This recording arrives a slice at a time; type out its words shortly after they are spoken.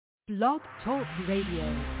Blog Talk Radio.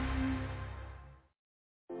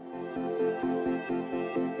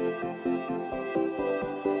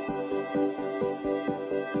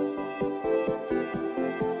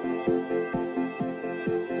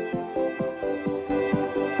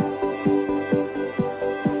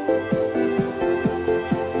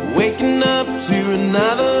 Waking up to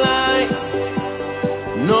another light.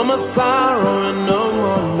 No more sorrow and no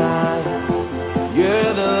more night.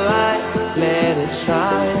 You're the light, let it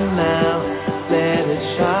shine now. Let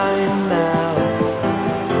it shine now.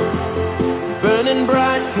 Burning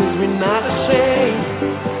bright cause we're not ashamed.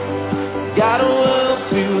 Got a world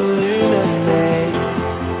to illuminate.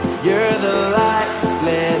 You're the light,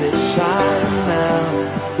 let it shine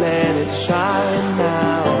now. Let it shine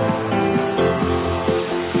now.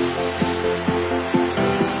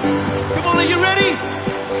 Are you ready?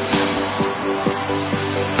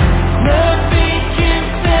 Nothing can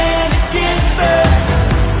stand against us.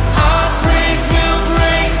 Our praise will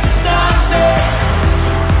break the darkness,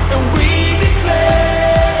 and we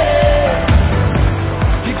declare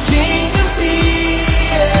your kingdom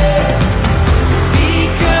here.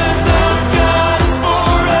 Because our God is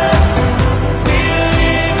for us, we're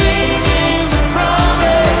living in the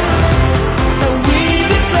promise, and we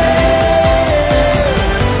declare.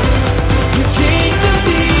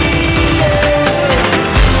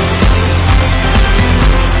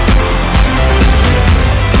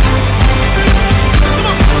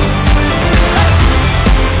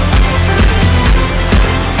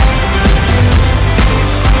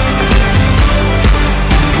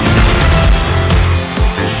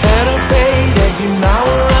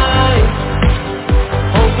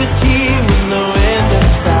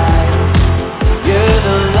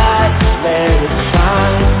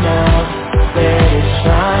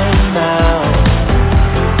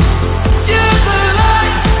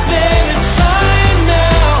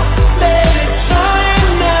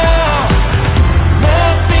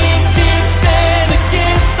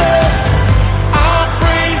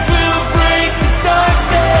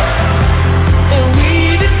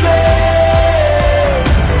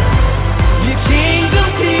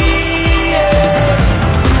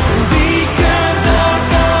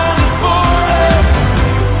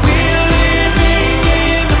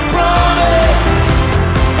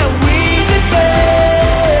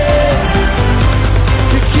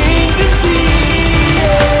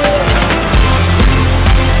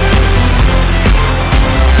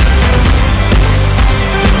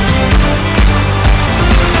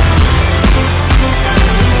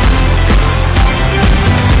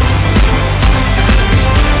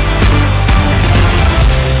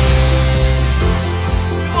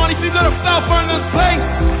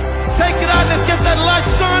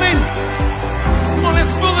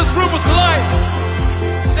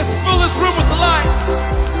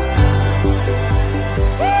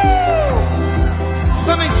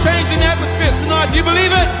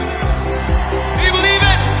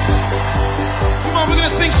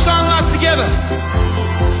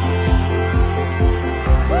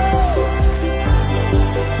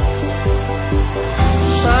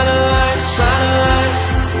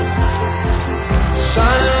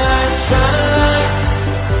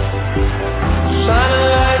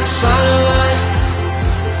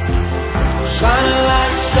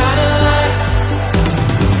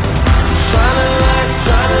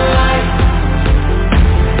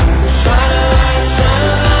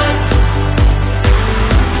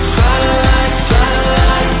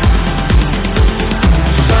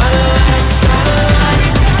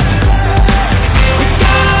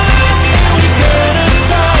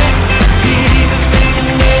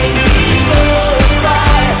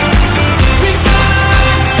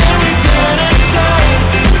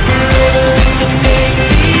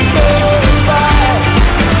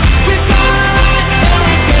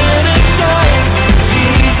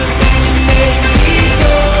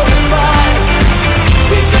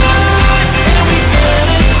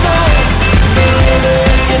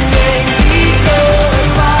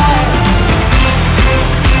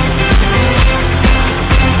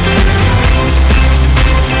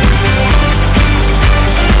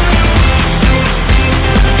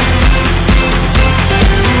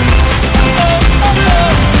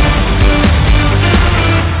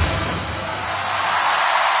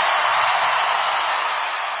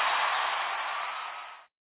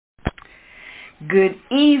 Good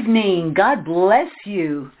evening. God bless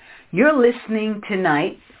you. You're listening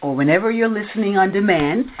tonight, or whenever you're listening on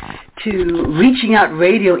demand, to Reaching Out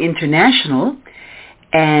Radio International.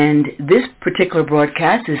 And this particular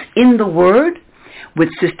broadcast is In the Word. with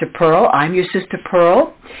Sister Pearl. I'm your Sister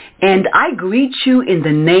Pearl, and I greet you in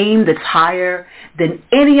the name that's higher than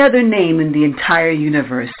any other name in the entire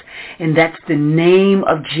universe, and that's the name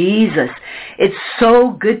of Jesus. It's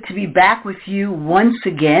so good to be back with you once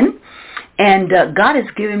again, and God has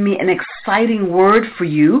given me an exciting word for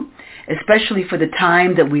you, especially for the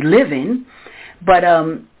time that we live in. But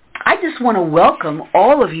I just want to welcome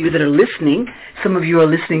all of you that are listening. Some of you are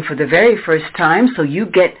listening for the very first time, so you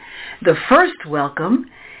get the first welcome.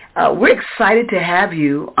 We're excited to have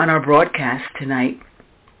you on our broadcast tonight.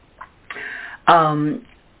 I'm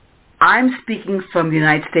speaking from the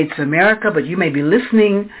United States of America, but you may be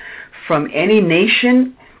listening from any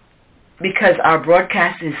nation, because our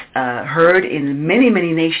broadcast is heard in many,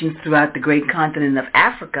 many nations throughout the great continent of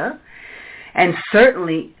Africa. And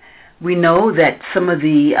certainly we know that some of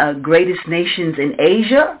the greatest nations in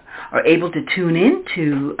Asia are able to tune in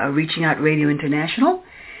to Reaching Out Radio International.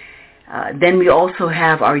 Then we also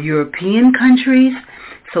have our European countries.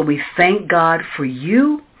 So we thank God for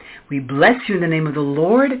you. We bless you in the name of the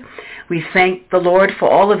Lord. We thank the Lord for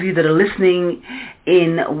all of you that are listening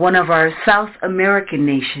in one of our South American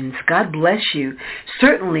nations. God bless you.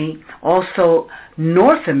 Certainly also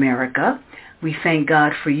North America. We thank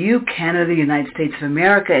God for you, Canada, the United States of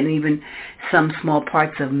America, and even some small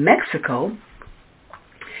parts of Mexico.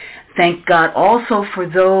 Thank God also for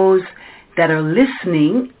those that are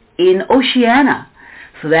listening in Oceania.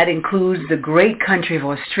 So that includes the great country of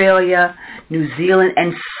Australia, New Zealand,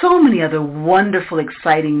 and so many other wonderful,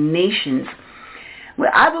 exciting nations.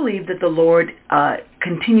 Well, I believe that the Lord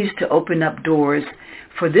continues to open up doors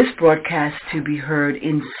for this broadcast to be heard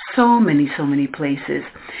in so many places.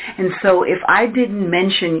 And so if I didn't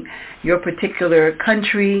mention your particular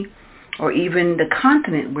country or even the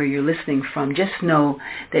continent where you're listening from, just know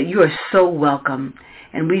that you are so welcome.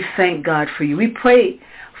 And we thank God for you. We pray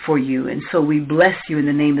for you, and so we bless you in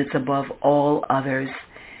the name that's above all others.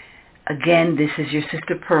 Again, this is your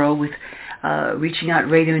Sister Pearl with Reaching Out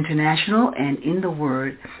Radio International and In the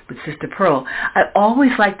Word with Sister Pearl. I always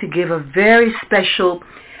like to give a very special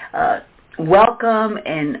welcome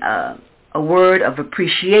and a word of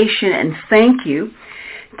appreciation and thank you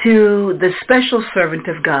to the special servant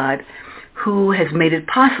of God who has made it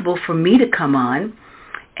possible for me to come on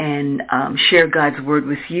and share God's Word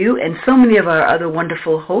with you, and so many of our other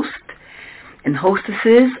wonderful hosts and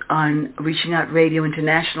hostesses on Reaching Out Radio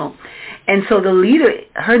International. And so the leader,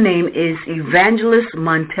 her name is Evangelist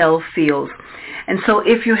Montel Fields. And so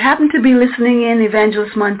if you happen to be listening in,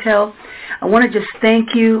 Evangelist Montel, I want to just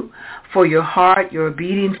thank you for your heart, your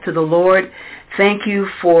obedience to the Lord. Thank you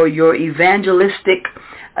for your evangelistic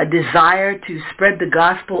desire to spread the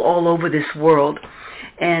gospel all over this world.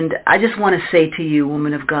 And I just want to say to you,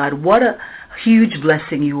 woman of God, what a huge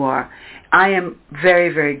blessing you are. I am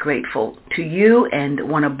very, very grateful to you and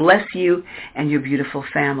want to bless you and your beautiful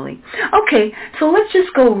family. Okay, so let's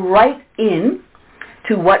just go right in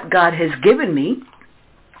to what God has given me.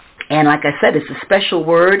 And like I said, it's a special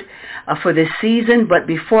word for this season. But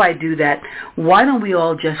before I do that, why don't we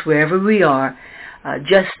all just, wherever we are,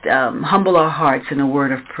 just humble our hearts in a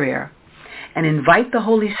word of prayer and invite the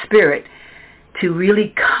Holy Spirit to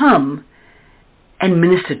really come and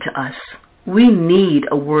minister to us. We need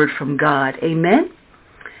a word from God. Amen?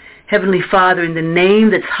 Heavenly Father, in the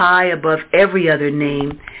name that's high above every other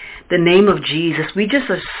name, the name of Jesus, we just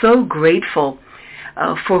are so grateful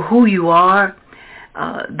for who you are,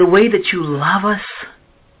 the way that you love us,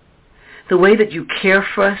 the way that you care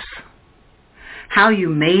for us, how you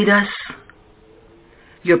made us,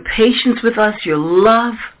 your patience with us, your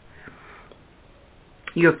love,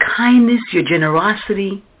 your kindness, your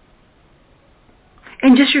generosity,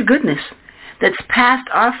 and just your goodness that's past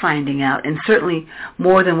our finding out, and certainly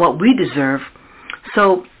more than what we deserve.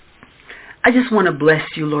 So I just want to bless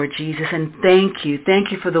you, Lord Jesus, and thank you.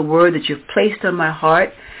 Thank you for the word that you've placed on my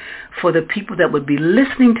heart for the people that would be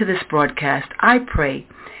listening to this broadcast. I pray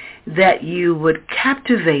that you would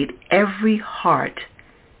captivate every heart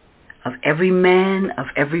of every man, of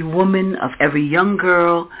every woman, of every young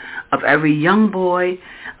girl, of every young boy,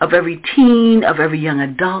 of every teen, of every young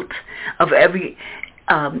adult, of every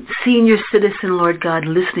senior citizen, Lord God,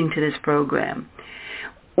 listening to this program.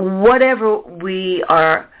 Whatever we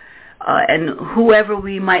are and whoever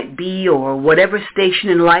we might be, or whatever station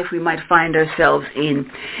in life we might find ourselves in,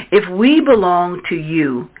 if we belong to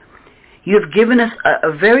you, you've given us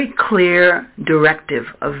a very clear directive,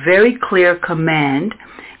 a very clear command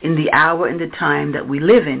in the hour and the time that we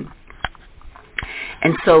live in.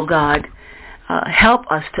 And so, God, help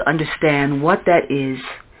us to understand what that is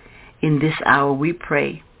in this hour, we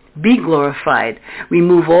pray. Be glorified.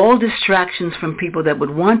 Remove all distractions from people that would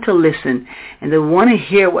want to listen and that want to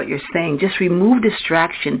hear what you're saying. Just remove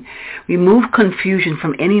distraction. Remove confusion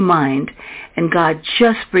from any mind. And God,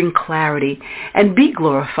 just bring clarity and be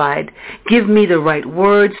glorified. Give me the right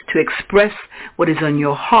words to express what is on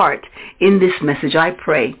your heart in this message, I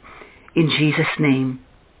pray. In Jesus' name,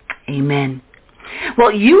 amen.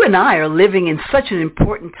 Well, you and I are living in such an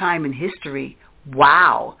important time in history.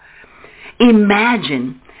 Wow.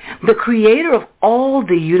 Imagine the creator of all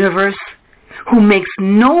the universe, who makes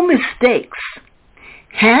no mistakes,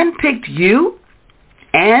 handpicked you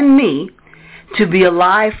and me to be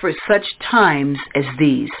alive for such times as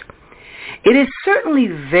these. It is certainly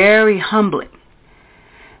very humbling,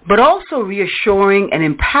 but also reassuring and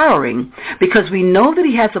empowering, because we know that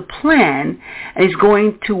he has a plan and is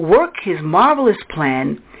going to work his marvelous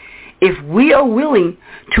plan if we are willing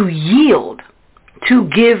to yield, to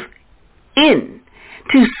give in,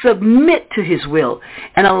 to submit to his will,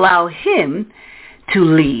 and allow him to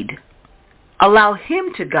lead, allow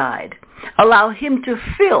him to guide, allow him to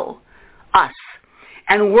fill us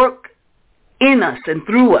and work in us and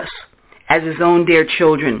through us as his own dear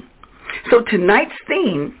children. So tonight's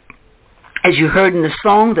theme, as you heard in the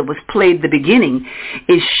song that was played at the beginning,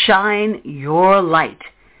 is Shine Your Light.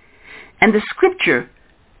 And the scripture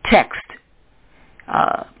text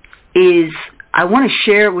is, I want to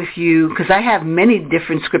share with you, because I have many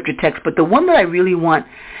different scripture texts, but the one that I really want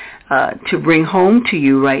to bring home to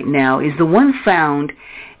you right now is the one found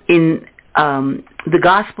in the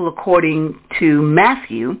Gospel according to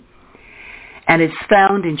Matthew, and it's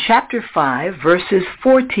found in chapter 5, verses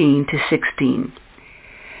 14 to 16.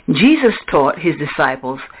 Jesus taught his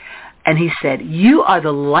disciples, and he said, "You are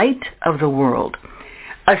the light of the world.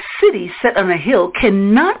 A city set on a hill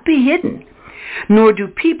cannot be hidden. Nor do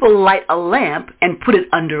people light a lamp and put it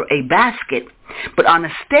under a basket, but on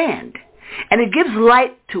a stand, and it gives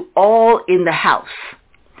light to all in the house.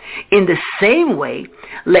 In the same way,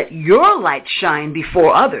 let your light shine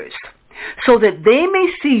before others, so that they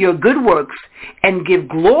may see your good works and give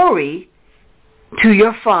glory to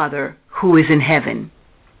your Father who is in heaven."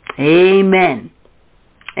 Amen.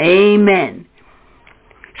 Amen.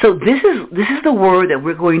 So this is the word that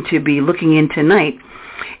we're going to be looking in tonight,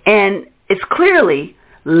 and it's clearly,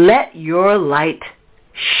 let your light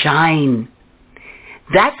shine.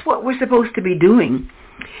 That's what we're supposed to be doing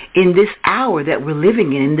in this hour that we're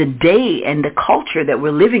living in the day and the culture that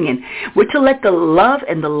we're living in. We're to let the love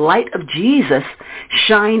and the light of Jesus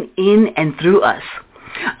shine in and through us.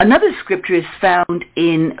 Another scripture is found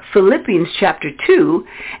in Philippians chapter 2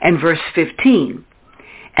 and verse 15.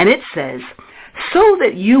 And it says, "So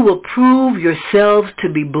that you will prove yourselves to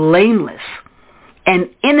be blameless and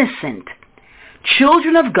innocent,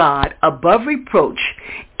 children of God above reproach,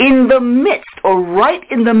 in the midst, or right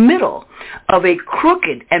in the middle, of a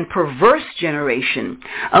crooked and perverse generation,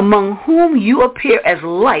 among whom you appear as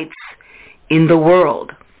lights in the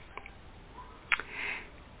world."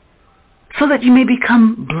 So that you may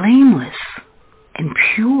become blameless and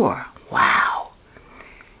pure. Wow.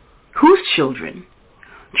 Whose children?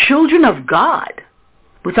 Children of God,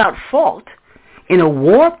 without fault, in a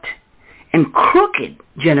warped and crooked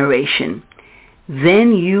generation.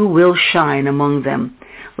 Then you will shine among them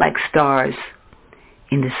like stars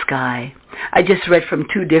in the sky. I just read from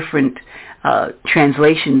two different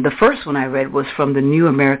translations. The first one I read was from the New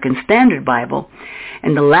American Standard Bible,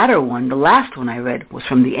 and the latter one, the last one I read, was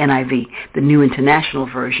from the NIV, the New International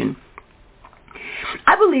Version.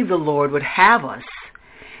 I believe the Lord would have us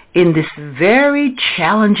in this very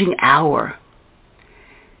challenging hour.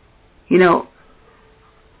 You know,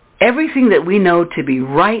 everything that we know to be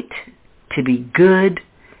right, to be good,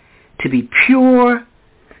 to be pure,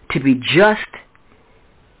 to be just,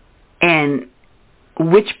 and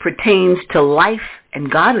which pertains to life and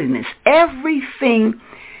godliness. Everything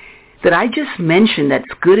that I just mentioned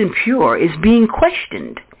that's good and pure is being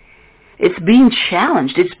questioned. It's being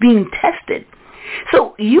challenged. It's being tested.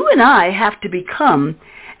 So you and I have to become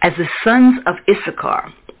as the sons of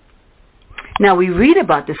Issachar. Now we read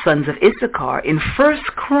about the sons of Issachar in 1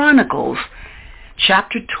 Chronicles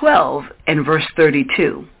chapter 12 and verse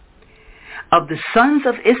 32. Of the sons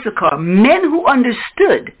of Issachar, men who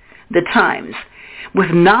understood the times, with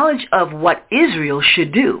knowledge of what Israel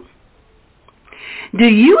should do. Do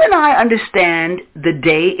you and I understand the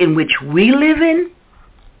day in which we live in?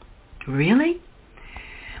 Really?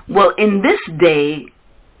 Well, in this day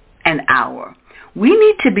and hour, we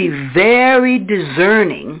need to be very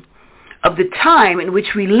discerning of the time in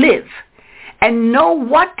which we live and know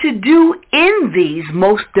what to do in these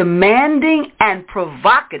most demanding and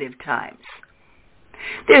provocative times.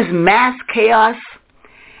 There's mass chaos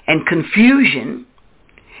and confusion,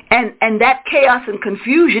 and that chaos and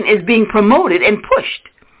confusion is being promoted and pushed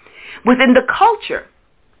within the culture,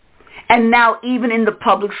 and now even in the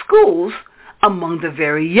public schools among the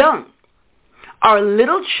very young. Our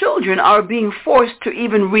little children are being forced to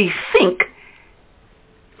even rethink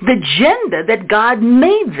the gender that God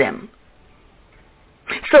made them.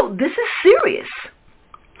 So this is serious.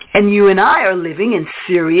 And you and I are living in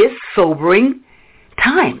serious, sobering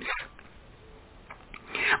times.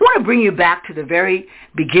 I want to bring you back to the very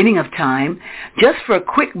beginning of time. Just for a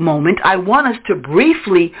quick moment, I want us to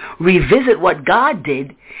briefly revisit what God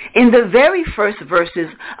did in the very first verses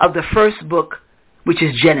of the first book, which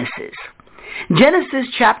is Genesis. Genesis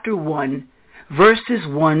chapter 1, verses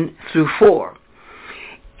 1 through 4.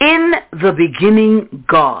 In the beginning,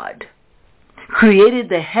 God created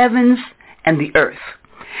the heavens and the earth.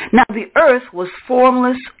 Now the earth was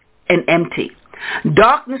formless and empty.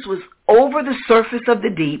 Darkness was over the surface of the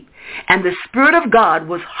deep, and the Spirit of God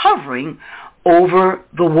was hovering over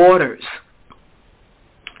the waters.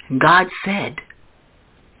 God said,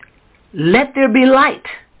 "Let there be light."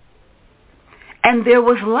 And there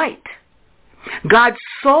was light. God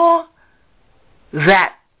saw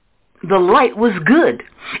that the light was good,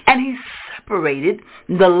 and he separated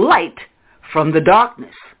the light from the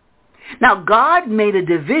darkness. Now God made a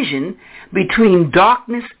division between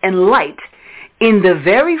darkness and light in the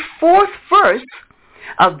very fourth verse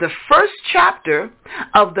of the first chapter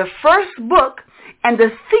of the first book, and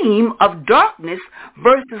the theme of darkness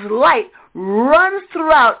versus light runs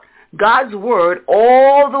throughout God's word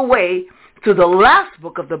all the way to the last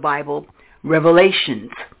book of the Bible,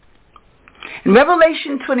 Revelations. In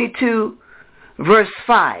Revelation 22, verse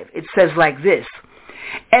 5, it says like this,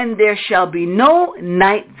 "And there shall be no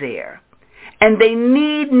night there, and they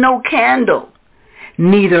need no candle,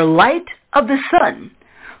 neither light of the sun,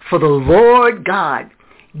 for the Lord God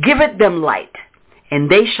giveth them light, and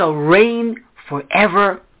they shall reign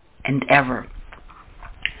forever and ever."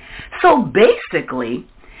 So basically,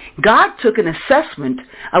 God took an assessment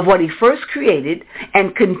of what he first created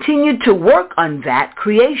and continued to work on that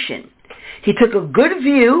creation. He took a good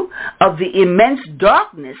view of the immense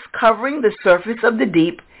darkness covering the surface of the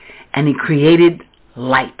deep, and he created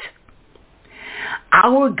light.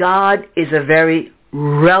 Our God is a very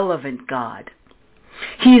relevant God.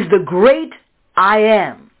 He is the great I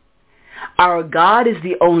am. Our God is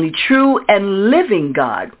the only true and living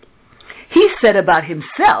God. He said about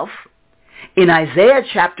himself in Isaiah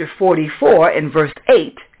chapter 44 and verse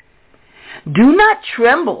 8, "Do not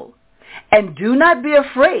tremble and do not be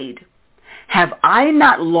afraid. Have I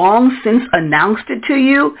not long since announced it to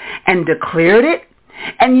you and declared it?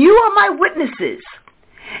 And you are my witnesses.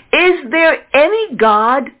 Is there any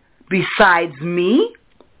God besides me?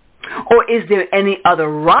 Or is there any other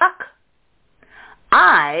rock?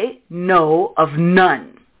 I know of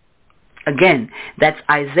none." Again, that's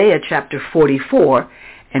Isaiah chapter 44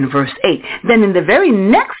 and verse 8. Then in the very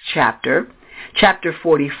next chapter, chapter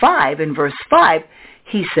 45 and verse 5,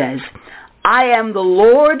 he says, "I am the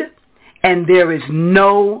Lord, and there is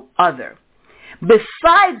no other.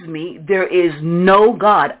 Besides me, there is no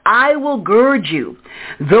God. I will gird you,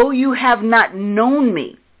 though you have not known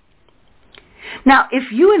me." Now,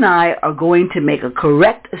 if you and I are going to make a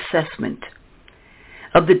correct assessment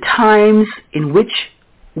of the times in which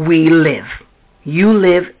we live, you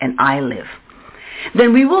live and I live,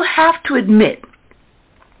 then we will have to admit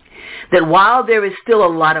that while there is still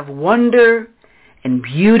a lot of wonder and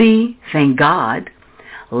beauty, thank God,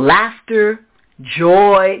 laughter,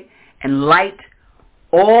 joy, and light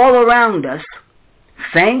all around us,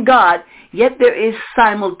 thank God, yet there is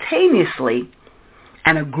simultaneously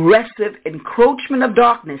an aggressive encroachment of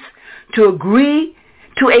darkness to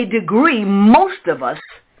a degree most of us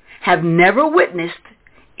have never witnessed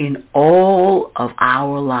in all of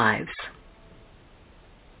our lives.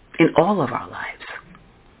 In all of our lives.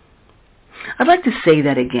 I'd like to say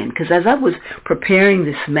that again, because as I was preparing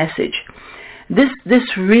this message,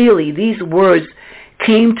 these words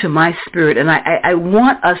came to my spirit, and I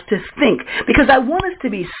want us to think, because I want us to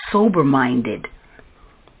be sober-minded.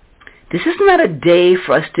 This is not a day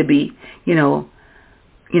for us to be,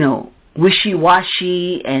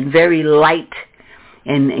 wishy-washy and very light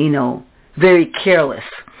and, very careless.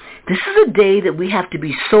 This is a day that we have to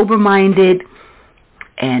be sober-minded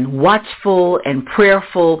and watchful and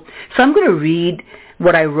prayerful. So I'm going to read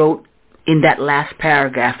what I wrote in that last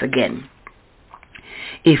paragraph again.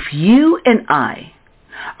 If you and I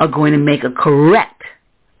are going to make a correct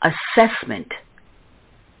assessment,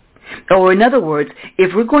 or in other words,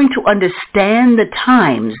 if we're going to understand the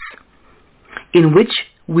times in which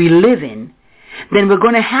we live in, then we're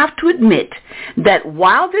going to have to admit that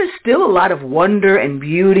while there's still a lot of wonder and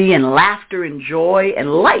beauty and laughter and joy and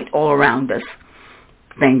light all around us,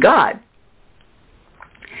 thank God,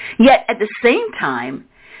 yet at the same time,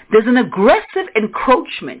 there's an aggressive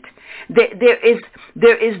encroachment. There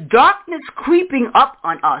is darkness creeping up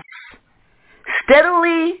on us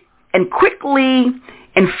steadily and quickly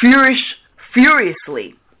and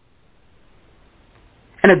furiously.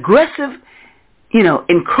 An aggressive,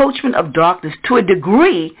 encroachment of darkness to a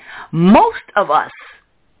degree most of us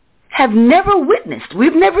have never witnessed.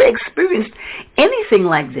 We've never experienced anything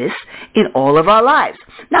like this in all of our lives.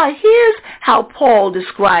 Now, here's how Paul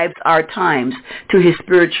describes our times to his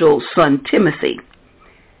spiritual son, Timothy.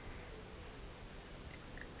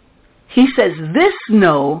 He says, "This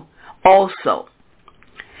know also,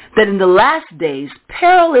 that in the last days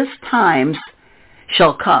perilous times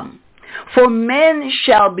shall come. For men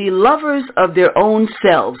shall be lovers of their own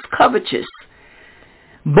selves, covetous,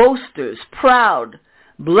 boasters, proud,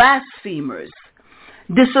 blasphemers,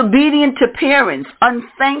 disobedient to parents,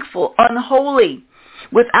 unthankful, unholy,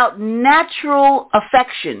 without natural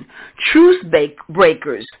affection, truce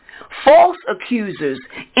breakers, false accusers,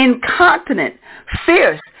 incontinent,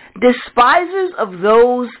 fierce, despisers of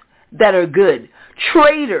those that are good,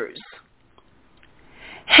 traitors,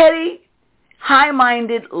 heady,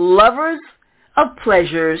 high-minded, lovers of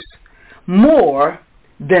pleasures more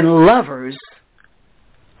than lovers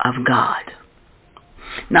of God."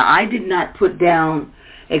 Now, I did not put down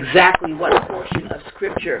exactly what portion of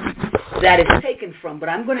Scripture that is taken from, but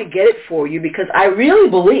I'm going to get it for you because I really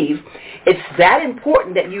believe it's that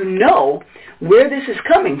important that you know where this is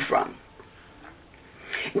coming from.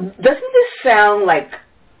 Doesn't this sound like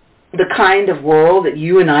the kind of world that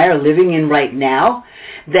you and I are living in right now,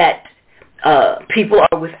 that people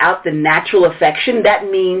are without the natural affection? That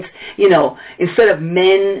means, instead of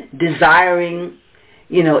men desiring,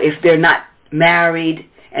 if they're not married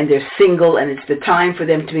and they're single and it's the time for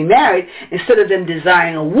them to be married, instead of them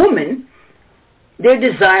desiring a woman, they're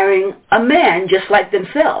desiring a man just like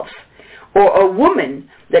themselves. Or a woman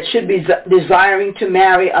that should be desiring to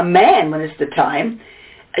marry a man when it's the time,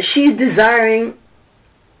 she's desiring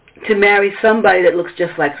to marry somebody that looks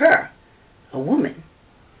just like her, a woman.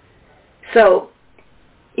 So,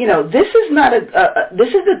 this is not this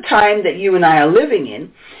is the time that you and I are living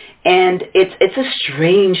in, and it's a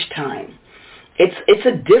strange time. It's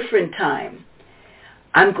a different time.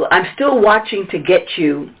 I'm still watching to get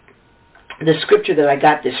you the scripture that I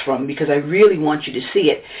got this from because I really want you to see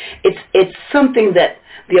it. It's something that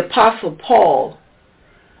the Apostle Paul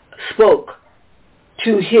spoke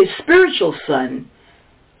to his spiritual son,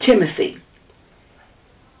 Timothy.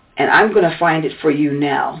 And I'm going to find it for you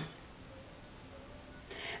now.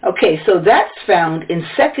 Okay, so that's found in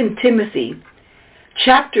 2 Timothy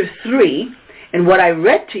chapter 3, and what I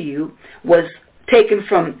read to you was taken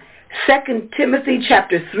from 2 Timothy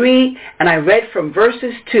chapter 3, and I read from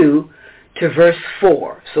verses 2 to verse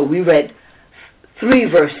 4. So we read 3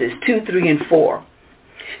 verses, 2, 3, and 4.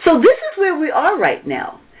 So this is where we are right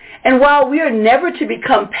now. And while we are never to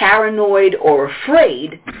become paranoid or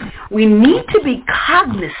afraid, we need to be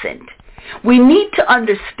cognizant. We need to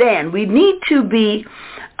understand. We need to be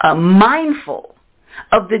mindful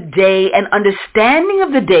of the day and understanding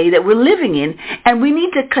of the day that we're living in, and we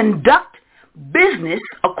need to conduct business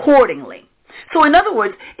accordingly. So in other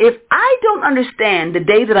words, if I don't understand the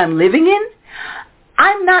day that I'm living in,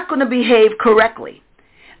 I'm not going to behave correctly.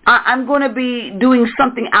 I'm going to be doing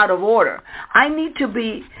something out of order. I need to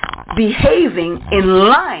be behaving in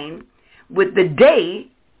line with the day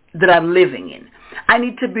that I'm living in. I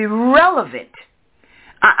need to be relevant.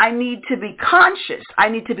 I need to be conscious. I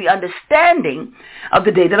need to be understanding of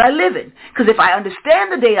the day that I live in. Because if I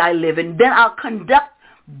understand the day I live in, then I'll conduct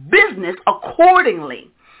business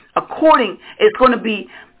accordingly. It's going to be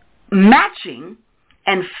matching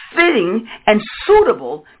and fitting and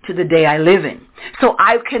suitable to the day I live in. So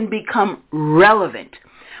I can become relevant.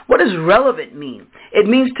 What does relevant mean? It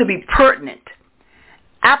means to be pertinent,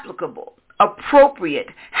 applicable, appropriate,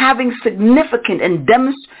 having significant and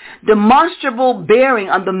demonstrable bearing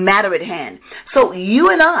on the matter at hand. So you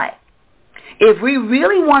and I, if we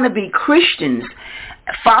really want to be Christians,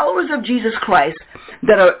 followers of Jesus Christ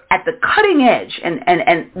that are at the cutting edge,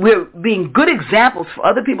 and we're being good examples for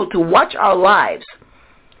other people to watch our lives,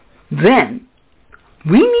 then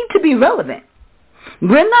we need to be relevant.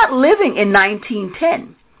 We're not living in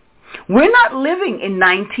 1910. We're not living in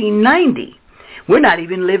 1990. We're not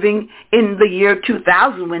even living in the year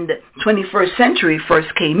 2000 when the 21st century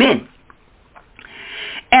first came in.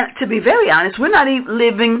 And to be very honest, we're not even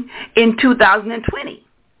living in 2020.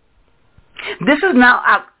 This is now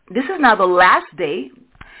this is now the last day.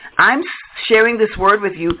 I'm sharing this word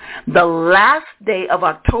with you the last day of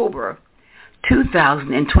October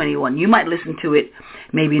 2021. You might listen to it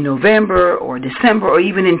maybe November or December or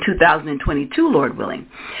even in 2022, Lord willing.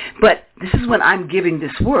 But this is when I'm giving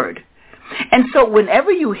this word. And so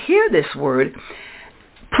whenever you hear this word,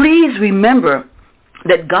 please remember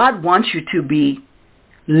that God wants you to be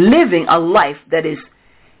living a life that is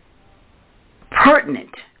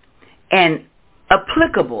pertinent and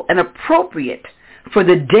applicable and appropriate for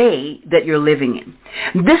the day that you're living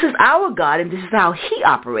in. This is our God, and this is how he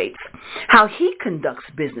operates, how he conducts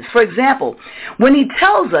business. For example, when he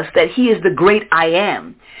tells us that he is the great I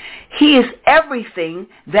am, he is everything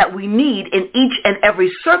that we need in each and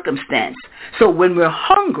every circumstance. So when we're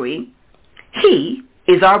hungry, he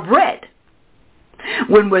is our bread.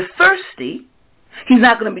 When we're thirsty, he's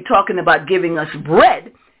not going to be talking about giving us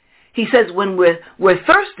bread. He says when we're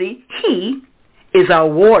thirsty, he is our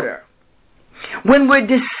water. When we're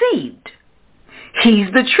deceived, he's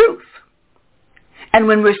the truth. And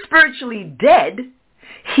when we're spiritually dead,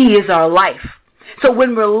 he is our life. So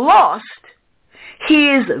when we're lost,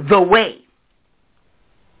 he is the way.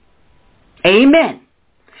 Amen.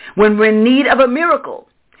 When we're in need of a miracle,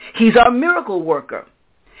 he's our miracle worker.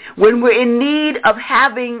 When we're in need of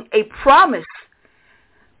having a promise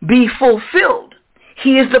be fulfilled,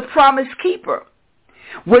 he is the promise keeper.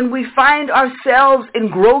 When we find ourselves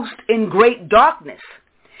engrossed in great darkness,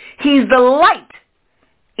 he's the light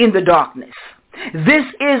in the darkness. This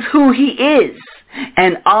is who he is.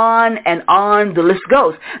 And on the list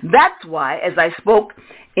goes. That's why, as I spoke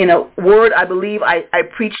in a word, I believe I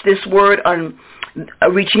preached this word on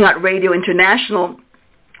Reaching Out Radio International,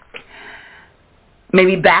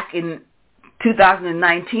 maybe back in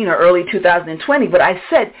 2019 or early 2020, but I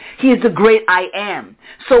said he is the great I am.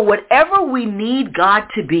 So whatever we need God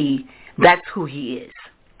to be, that's who he is.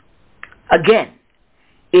 Again,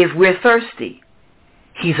 if we're thirsty,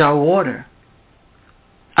 he's our water.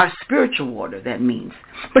 Our spiritual water, that means.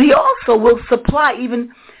 But he also will supply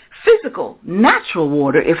even physical, natural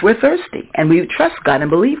water if we're thirsty and we trust God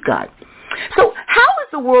and believe God. So how is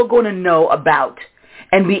the world going to know about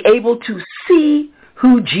and be able to see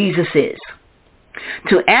who Jesus is?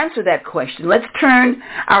 To answer that question, let's turn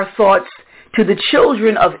our thoughts to the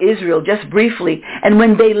children of Israel just briefly and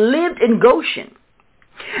when they lived in Goshen.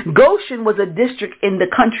 Goshen was a district in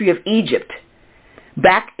the country of Egypt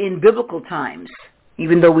back in biblical times,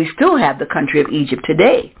 even though we still have the country of Egypt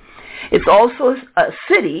today. It's also a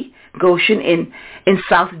city, Goshen, in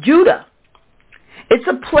South Judah. It's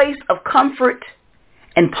a place of comfort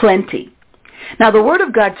and plenty. Now, the Word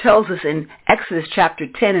of God tells us in Exodus chapter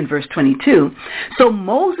 10 and verse 22, so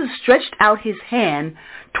Moses stretched out his hand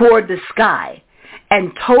toward the sky,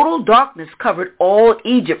 and total darkness covered all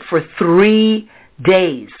Egypt for 3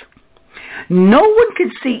 days. No one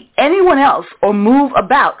could see anyone else or move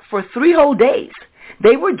about for 3 whole days.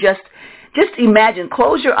 They were just imagine,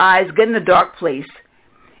 close your eyes, get in a dark place,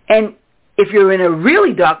 and if you're in a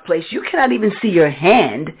really dark place, you cannot even see your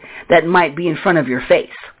hand that might be in front of your face.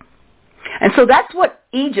 And so that's what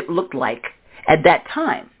Egypt looked like at that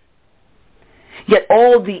time. Yet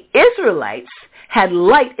all the Israelites had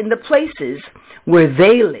light in the places where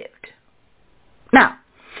they lived. Now,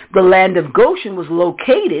 the land of Goshen was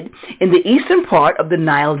located in the eastern part of the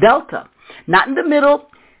Nile Delta, not in the middle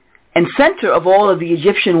and center of all of the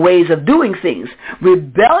Egyptian ways of doing things,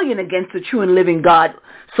 rebellion against the true and living God.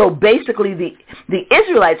 So basically the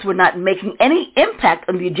Israelites were not making any impact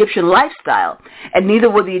on the Egyptian lifestyle, and neither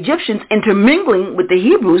were the Egyptians intermingling with the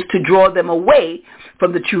Hebrews to draw them away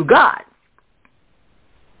from the true God.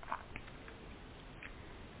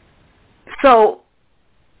 So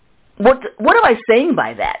what am I saying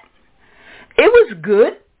by that? It was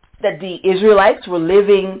good that the Israelites were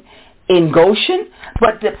living in Goshen,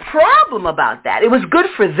 but the problem about that, it was good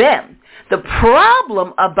for them. The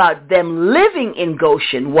problem about them living in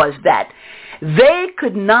Goshen was that they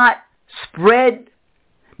could not spread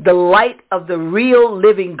the light of the real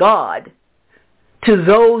living God to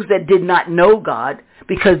those that did not know God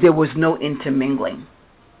because there was no intermingling.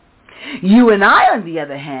 You and I, on the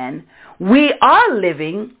other hand, we are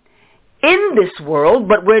living in this world,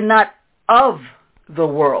 but we're not of the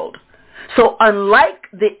world. So unlike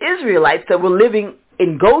the Israelites that were living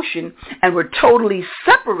in Goshen and were totally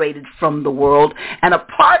separated from the world and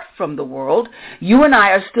apart from the world, you and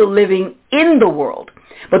I are still living in the world.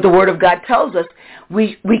 But the Word of God tells us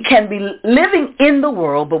we can be living in the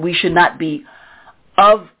world, but we should not be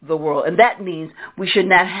of the world. And that means we should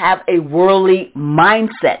not have a worldly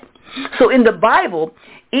mindset. So in the Bible,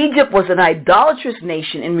 Egypt was an idolatrous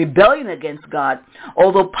nation in rebellion against God,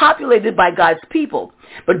 although populated by God's people.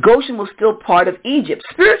 But Goshen was still part of Egypt.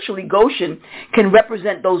 Spiritually, Goshen can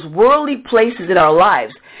represent those worldly places in our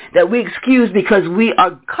lives that we excuse because we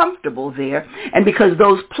are comfortable there and because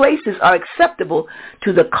those places are acceptable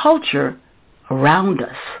to the culture around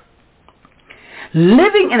us.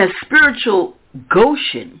 Living in a spiritual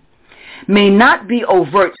Goshen may not be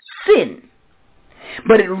overt sin,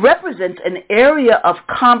 but it represents an area of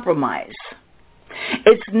compromise.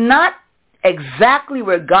 It's not exactly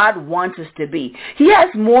where God wants us to be. He has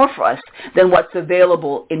more for us than what's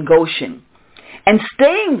available in Goshen. And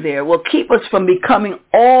staying there will keep us from becoming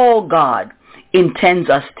all God intends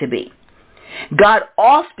us to be. God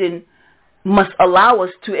often must allow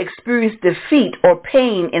us to experience defeat or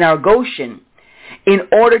pain in our Goshen in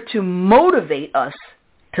order to motivate us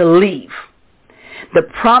to leave. The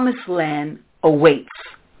promised land awaits.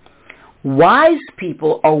 Wise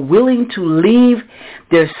people are willing to leave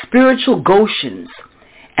their spiritual Goshens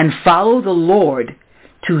and follow the Lord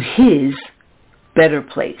to his better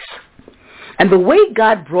place. And the way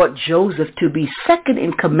God brought Joseph to be second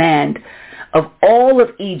in command of all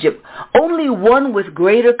of Egypt, only one with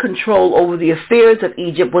greater control over the affairs of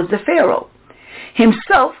Egypt was the Pharaoh.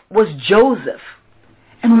 Himself was Joseph.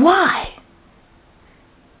 And why?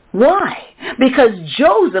 Why? Because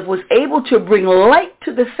Joseph was able to bring light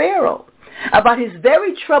to the Pharaoh about his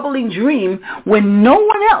very troubling dream when no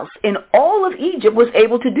one else in all of Egypt was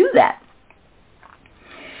able to do that.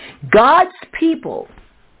 God's people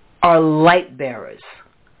are light bearers.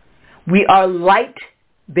 We are light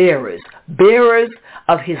bearers, bearers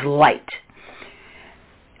of his light.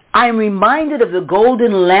 I am reminded of the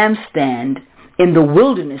golden lampstand in the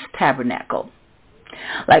wilderness tabernacle.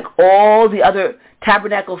 Like all the other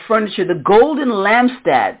tabernacle furniture, the golden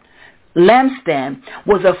lampstand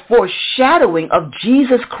was a foreshadowing of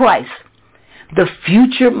Jesus Christ, the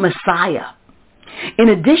future Messiah. In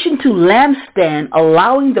addition to lampstand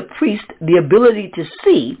allowing the priest the ability to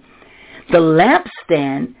see, the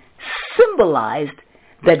lampstand symbolized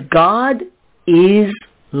that God is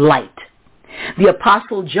light. The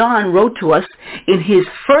Apostle John wrote to us in his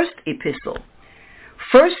first epistle,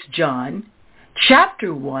 1 John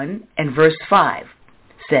chapter 1 and verse 5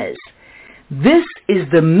 says, "This is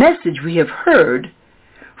the message we have heard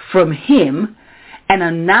from him and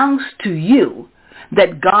announced to you,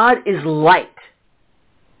 that God is light,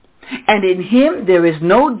 and in him there is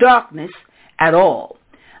no darkness at all.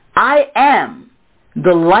 I am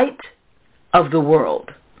the light of the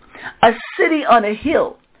world. A city on a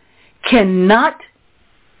hill cannot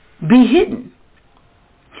be hidden.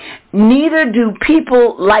 Neither do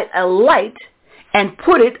people light a light and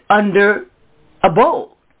put it under a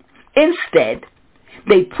bowl. Instead,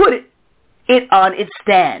 they put it on its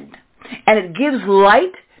stand, and it gives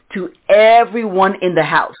light to everyone in the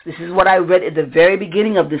house." This is what I read at the very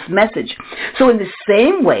beginning of this message. So in the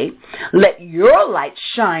same way, let your light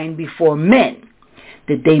shine before men,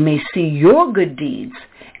 that they may see your good deeds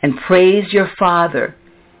and praise your Father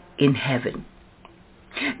in heaven.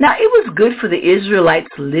 Now, it was good for the Israelites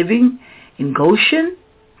living in Goshen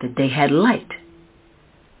that they had light.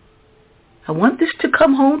 I want this to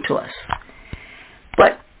come home to us.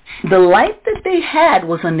 But the light that they had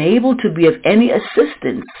was unable to be of any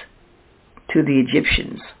assistance to the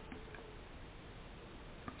Egyptians.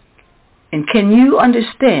 And can you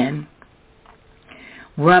understand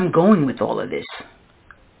where I'm going with all of this?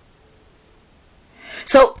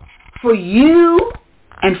 So, for you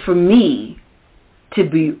and for me to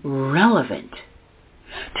be relevant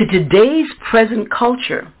to today's present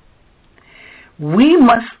culture, we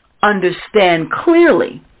must understand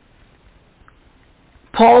clearly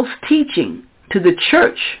Paul's teaching to the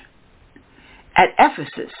church at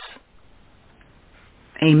Ephesus.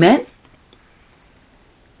 Amen?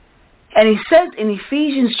 And he says in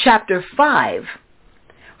Ephesians chapter 5,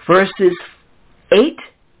 verses 8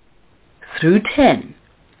 through 10,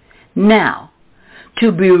 "Now,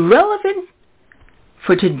 to be relevant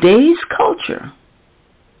for today's culture,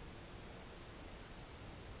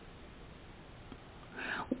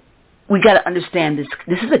 we got to understand this.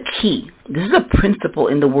 This is a key. This is a principle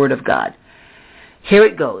in the Word of God. Here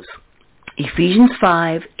it goes. Ephesians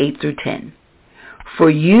 5, 8 through 10. "For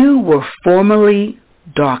you were formerly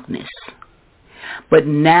darkness, but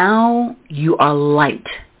now you are light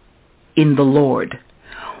in the Lord.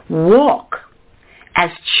 Walk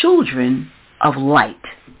as children of light.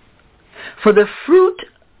 For the fruit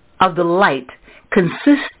of the light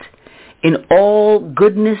consists in all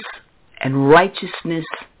goodness and righteousness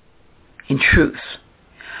in truth,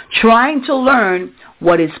 trying to learn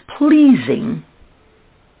what is pleasing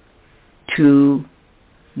to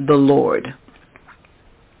the Lord.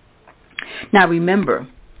 Now remember,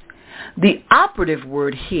 the operative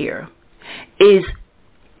word here is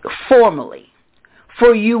formerly.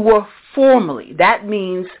 For you were formerly. That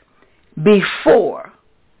means before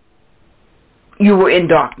you were in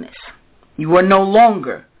darkness. You were no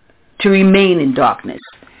longer to remain in darkness.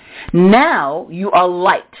 Now you are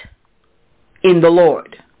light in the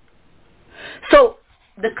Lord. So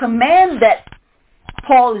the command that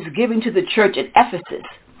Paul is giving to the church at Ephesus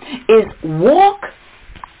is walk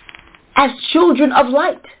as children of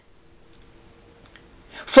light.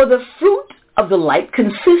 For the fruit of the light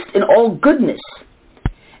consists in all goodness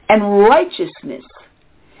and righteousness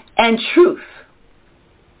and truth.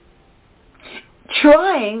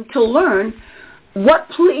 Trying to learn what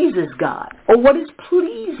pleases God or what is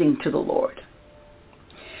pleasing to the Lord.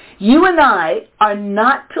 You and I are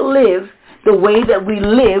not to live the way that we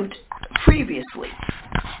lived previously.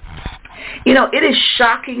 You know, it is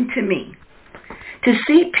shocking to me to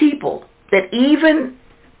see people that even,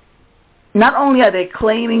 not only are they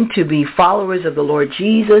claiming to be followers of the Lord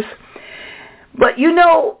Jesus, but you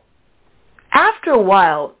know, after a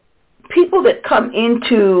while, people that come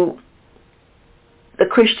into the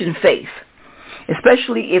Christian faith,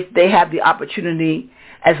 especially if they have the opportunity,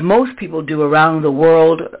 as most people do around the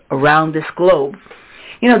world, around this globe,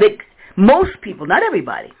 you know, most people, not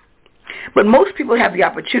everybody, but most people have the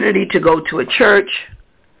opportunity to go to a church,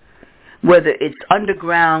 whether it's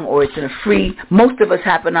underground or it's in a free. Most of us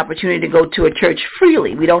have an opportunity to go to a church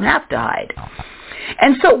freely. We don't have to hide.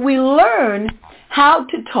 And so we learn how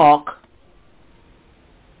to talk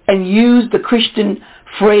and use the Christian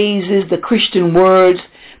phrases, the Christian words,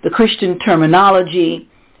 the Christian terminology.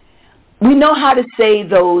 We know how to say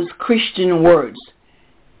those Christian words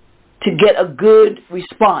to get a good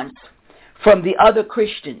response from the other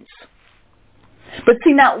Christians. But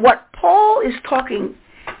see, now what Paul is talking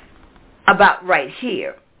about right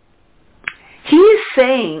here, he is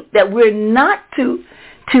saying that we're not to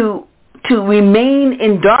remain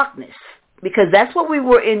in darkness, because that's what we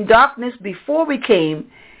were in darkness before we came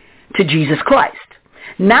to Jesus Christ.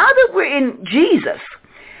 Now that we're in Jesus,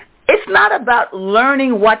 it's not about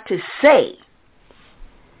learning what to say.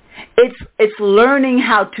 It's learning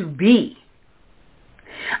how to be.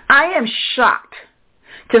 I am shocked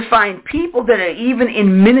to find people that are even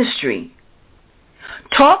in ministry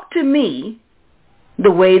talk to me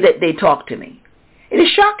the way that they talk to me. It is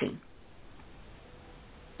shocking.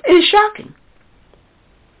 It is shocking.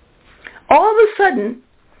 All of a sudden,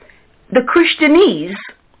 the Christianese,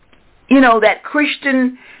 you know, that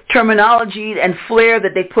Christian terminology and flair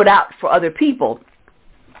that they put out for other people,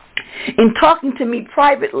 in talking to me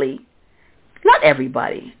privately, not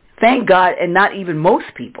everybody, thank God, and not even most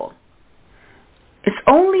people. It's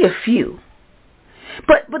only a few.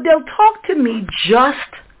 But they'll talk to me just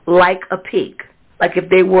like a pig, like if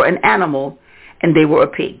they were an animal and they were a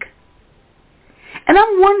pig. And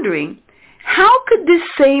I'm wondering, how could this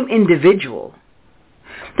same individual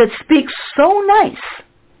that speaks so nice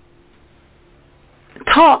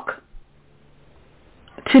talk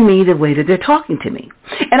to me the way that they're talking to me?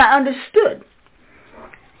 And I understood.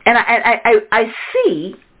 And I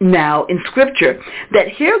see now in Scripture that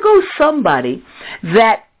here goes somebody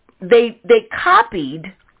that they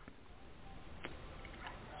copied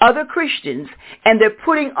other Christians and they're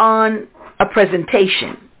putting on a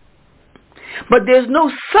presentation. But there's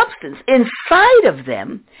no substance inside of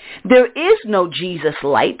them. There is no Jesus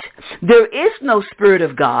light. There is no Spirit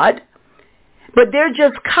of God. But they're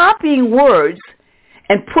just copying words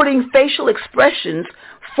and putting facial expressions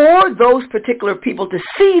for those particular people to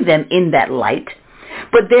see them in that light.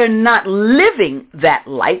 But they're not living that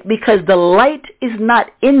light because the light is not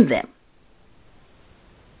in them.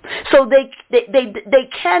 So they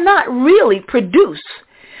cannot really produce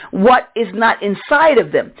what is not inside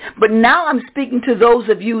of them. But now I'm speaking to those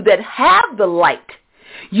of you that have the light.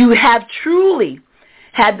 You have truly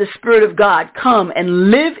had the Spirit of God come and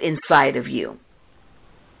live inside of you.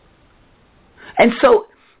 And so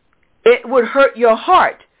it would hurt your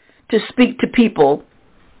heart to speak to people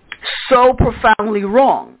so profoundly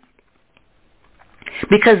wrong,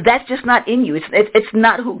 because that's just not in you. It's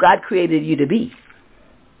not who God created you to be.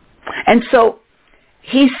 And so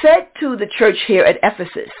he said to the church here at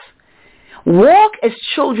Ephesus, walk as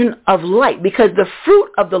children of light, because the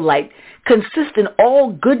fruit of the light consists in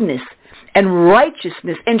all goodness and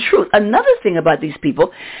righteousness and truth. Another thing about these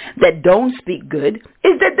people that don't speak good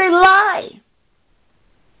is that they lie.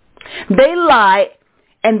 They lie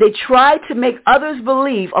and they try to make others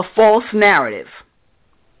believe a false narrative.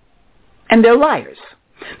 And they're liars.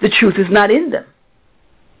 The truth is not in them.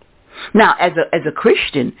 Now, as a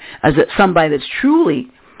Christian, somebody that's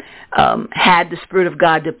truly had the Spirit of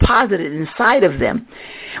God deposited inside of them.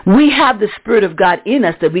 We have the Spirit of God in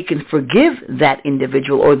us that we can forgive that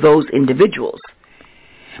individual or those individuals.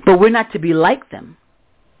 But we're not to be like them.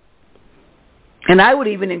 And I would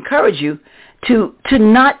even encourage you to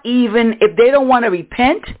not even, if they don't want to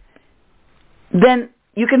repent, then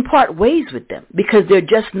you can part ways with them because they're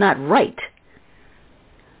just not right.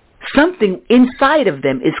 Something inside of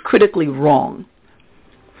them is critically wrong.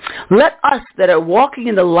 Let us that are walking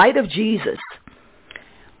in the light of Jesus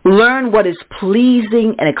learn what is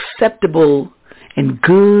pleasing and acceptable and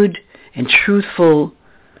good and truthful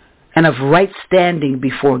and of right standing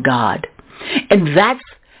before God. And that's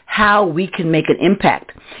how we can make an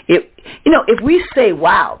impact. If we say,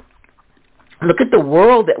 wow, look at the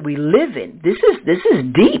world that we live in. This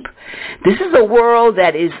is deep. This is a world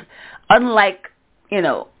that is unlike,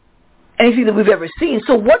 anything that we've ever seen.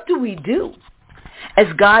 So what do we do as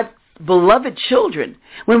God's beloved children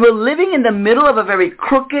when we're living in the middle of a very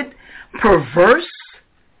crooked, perverse,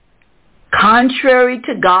 contrary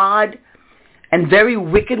to God, and very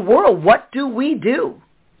wicked world? What do we do?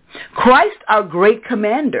 Christ, our great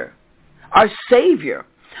commander, our Savior,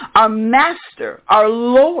 our Master, our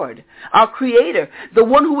Lord, our Creator, the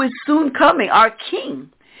one who is soon coming, our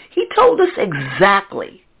King, he told us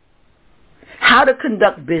exactly how to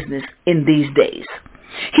conduct business in these days.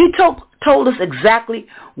 He told us exactly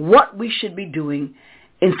what we should be doing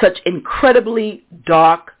in such incredibly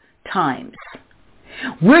dark times.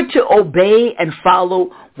 We're to obey and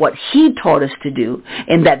follow what he taught us to do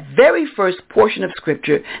in that very first portion of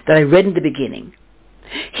Scripture that I read in the beginning.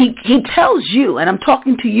 He tells you, and I'm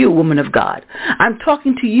talking to you, woman of God. I'm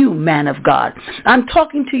talking to you, man of God. I'm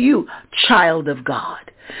talking to you, child of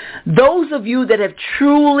God. Those of you that have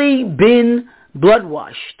truly been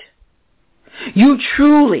blood-washed.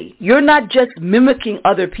 You're not just mimicking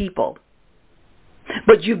other people,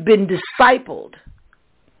 but you've been discipled.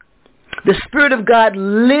 The Spirit of God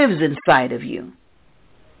lives inside of you.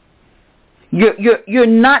 You're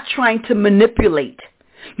not trying to manipulate.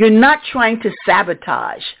 You're not trying to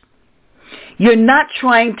sabotage. You're not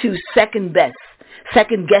trying to second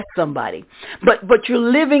guess somebody. But you're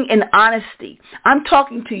living in honesty. I'm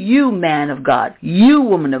talking to you, man of God, you,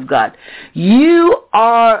 woman of God. You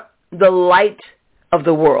are the light of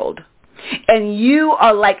the world. And you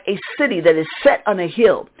are like a city that is set on a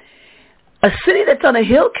hill. A city that's on a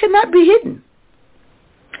hill cannot be hidden.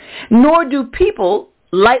 Nor do people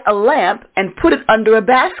light a lamp and put it under a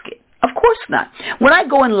basket. Of course not. When I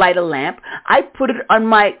go and light a lamp, I put it on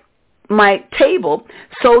my table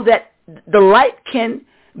so that the light can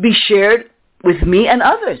be shared with me and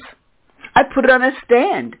others. I put it on a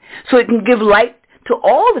stand so it can give light to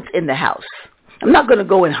all that's in the house. I'm not going to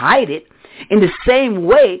go and hide it. In the same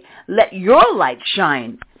way, let your light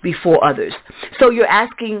shine before others. So you're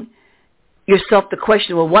asking yourself the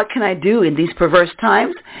question, well, what can I do in these perverse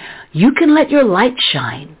times? You can let your light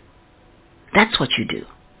shine. That's what you do.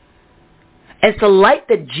 It's the light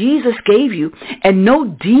that Jesus gave you, and no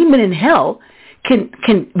demon in hell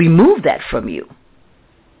can remove that from you.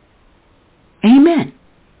 Amen.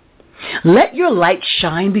 Let your light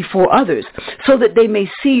shine before others so that they may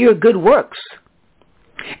see your good works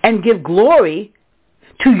and give glory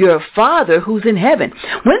to your Father who's in heaven.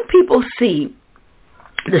 When people see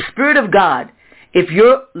the Spirit of God, if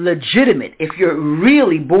you're legitimate, if you're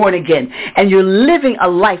really born again, and you're living a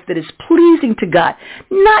life that is pleasing to God,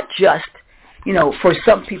 not just, for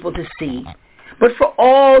some people to see, but for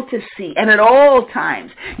all to see, and at all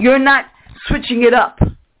times, you're not switching it up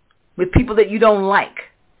with people that you don't like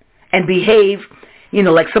and behave,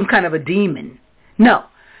 like some kind of a demon. No,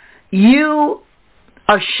 you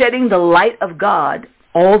are shedding the light of God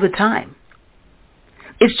all the time.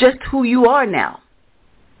 It's just who you are now.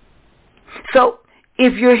 So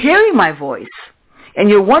if you're hearing my voice and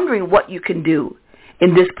you're wondering what you can do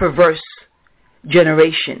in this perverse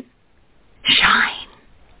generation, shine.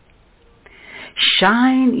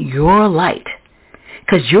 Shine your light.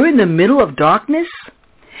 Because you're in the middle of darkness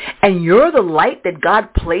and you're the light that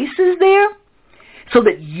God places there so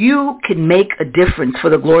that you can make a difference for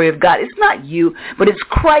the glory of God. It's not you, but it's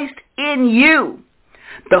Christ in you,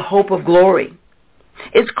 the hope of glory.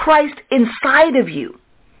 It's Christ inside of you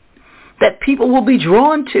that people will be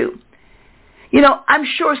drawn to. I'm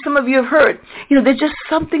sure some of you have heard, there's just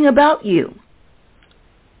something about you.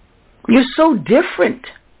 You're so different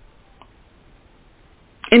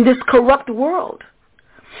in this corrupt world.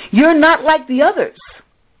 You're not like the others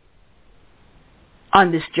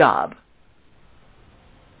on this job.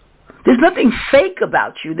 There's nothing fake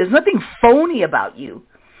about you. There's nothing phony about you.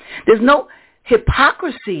 There's no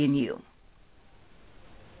hypocrisy in you.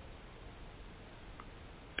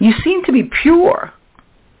 You seem to be pure.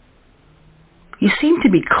 You seem to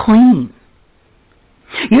be clean.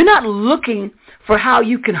 You're not looking for how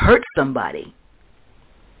you can hurt somebody.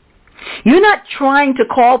 You're not trying to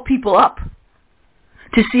call people up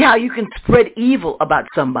to see how you can spread evil about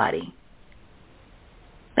somebody.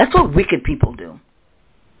 That's what wicked people do.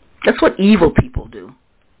 That's what evil people do.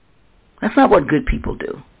 That's not what good people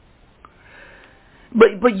do.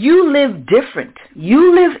 But you live different.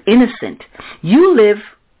 You live innocent. You live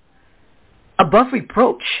above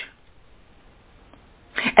reproach.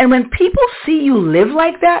 And when people see you live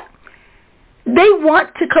like that, they want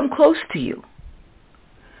to come close to you.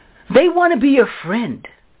 They want to be your friend.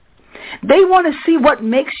 They want to see what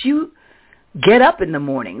makes you get up in the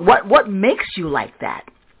morning, what makes you like that.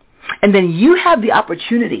 And then you have the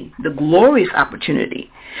opportunity, the glorious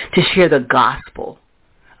opportunity, to share the gospel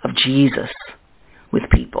of Jesus with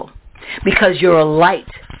people, because you're a light.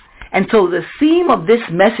 And so the theme of this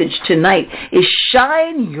message tonight is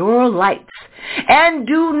shine your lights and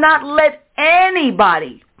do not let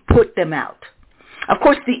anybody put them out. Of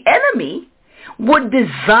course, the enemy would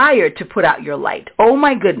desire to put out your light. Oh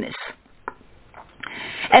my goodness.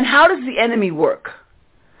 And how does the enemy work?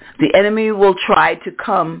 The enemy will try to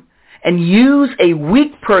come and use a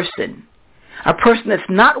weak person, a person that's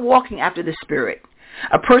not walking after the Spirit,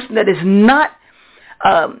 a person that is not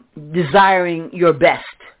desiring your best,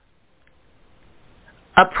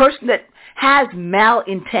 a person that has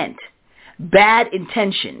malintent, bad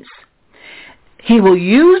intentions. He will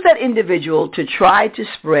use that individual to try to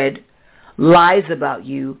spread lies about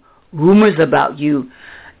you, rumors about you,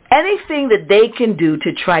 anything that they can do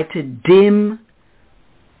to try to dim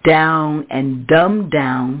down and dumb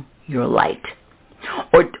down your light,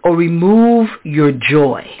 or remove your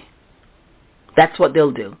joy. That's what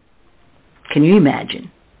they'll do. Can you imagine?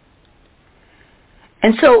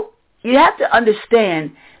 And so you have to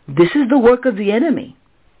understand, this is the work of the enemy.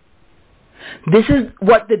 This is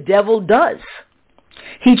what the devil does.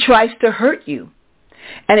 He tries to hurt you.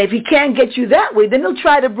 And if he can't get you that way, then he'll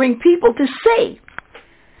try to bring people to say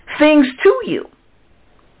things to you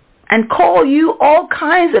and call you all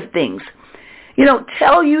kinds of things. You know,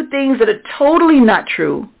 tell you things that are totally not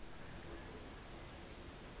true,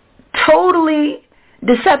 totally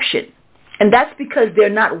deception. And that's because they're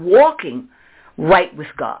not walking right with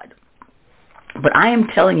God. But I am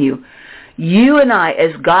telling you, you and I,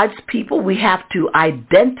 as God's people, we have to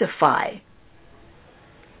identify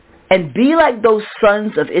and be like those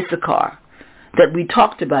sons of Issachar that we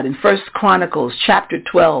talked about in 1 Chronicles chapter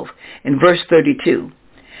 12 and verse 32.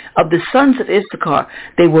 Of the sons of Issachar,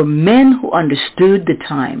 they were men who understood the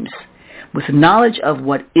times with knowledge of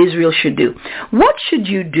what Israel should do. What should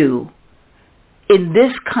you do in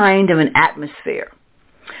this kind of an atmosphere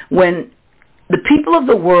when the people of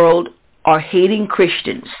the world are hating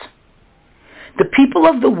Christians? The people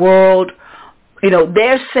of the world,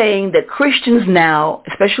 they're saying that Christians now,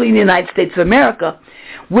 especially in the United States of America,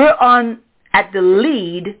 we're at the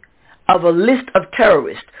lead of a list of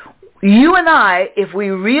terrorists. You and I, if we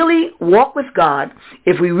really walk with God,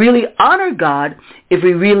 if we really honor God, if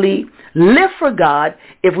we really live for God,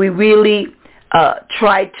 if we really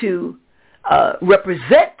try to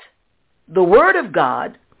represent the Word of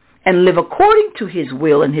God and live according to His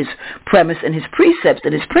will and His premise and His precepts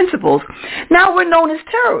and His principles, now we're known as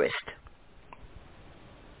terrorists.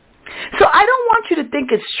 So I don't want you to think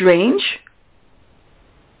it's strange,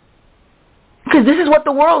 because this is what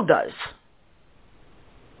the world does.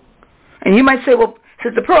 And you might say, well,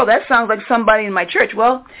 Sister Pearl, that sounds like somebody in my church.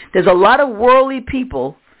 Well, there's a lot of worldly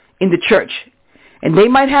people in the church, and they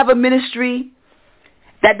might have a ministry.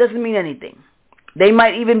 That doesn't mean anything. They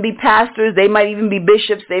might even be pastors. They might even be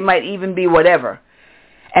bishops. They might even be whatever.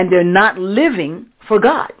 And they're not living for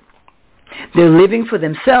God. They're living for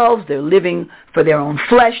themselves. They're living for their own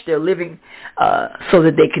flesh. They're living so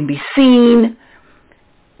that they can be seen.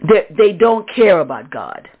 They don't care about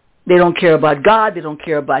God. They don't care about God. They don't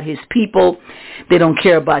care about His people. They don't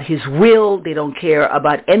care about His will. They don't care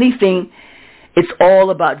about anything. It's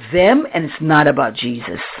all about them, and it's not about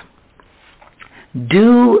Jesus.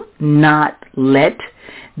 Do not let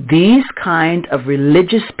these kind of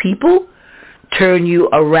religious people turn you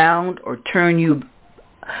around or turn you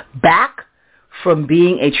back from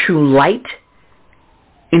being a true light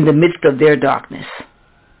in the midst of their darkness.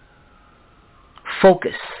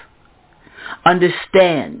 Focus.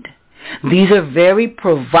 Understand. These are very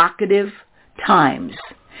provocative times,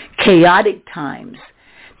 chaotic times,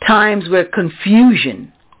 times where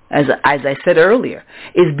confusion, as I said earlier,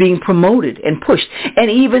 is being promoted and pushed.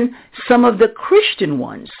 And even some of the Christian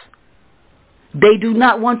ones, they do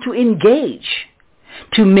not want to engage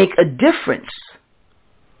to make a difference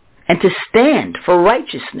and to stand for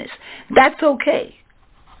righteousness. That's okay.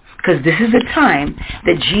 Because this is the time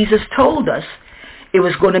that Jesus told us it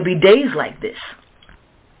was going to be days like this.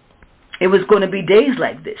 It was going to be days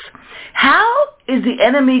like this. How is the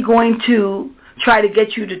enemy going to try to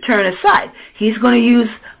get you to turn aside? He's going to use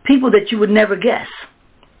people that you would never guess.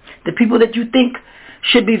 The people that you think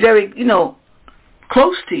should be very,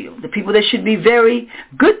 close to you. The people that should be very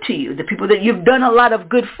good to you. The people that you've done a lot of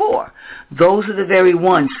good for. Those are the very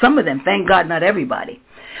ones. Some of them, thank God, not everybody.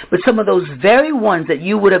 But some of those very ones that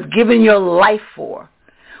you would have given your life for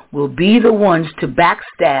will be the ones to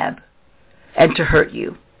backstab and to hurt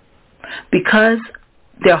you. Because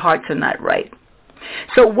their hearts are not right.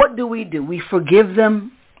 So what do? We forgive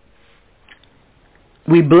them,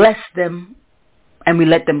 we bless them, and we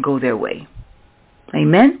let them go their way.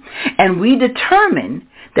 Amen? And we determine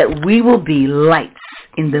that we will be lights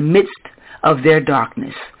in the midst of their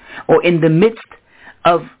darkness, or in the midst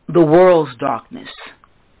of the world's darkness.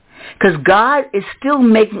 Because God is still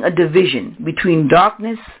making a division between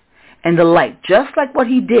darkness and the light, just like what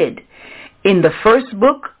he did in the first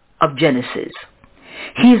book of Genesis.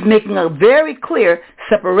 He's making a very clear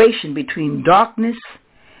separation between darkness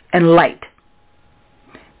and light.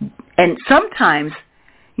 And sometimes,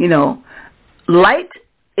 light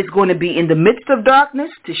is going to be in the midst of darkness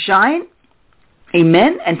to shine,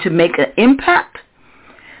 amen, and to make an impact.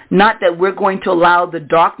 Not that we're going to allow the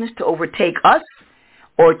darkness to overtake us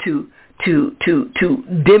or to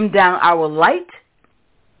dim down our light.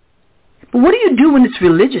 But what do you do when it's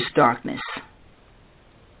religious darkness?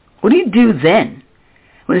 What do you do then?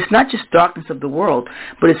 When it's not just darkness of the world,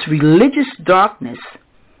 but it's religious darkness.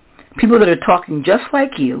 People that are talking just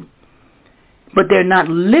like you, but they're not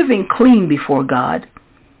living clean before God.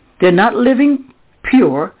 They're not living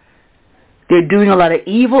pure. They're doing a lot of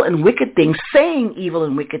evil and wicked things, saying evil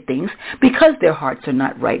and wicked things, because their hearts are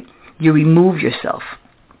not right. You remove yourself.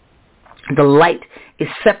 The light is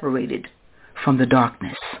separated from the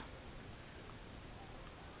darkness.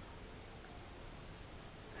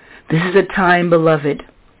 This is a time, beloved,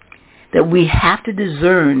 that we have to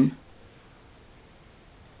discern,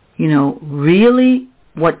 really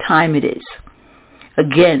what time it is.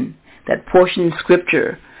 Again, that portion in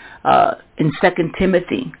Scripture in 2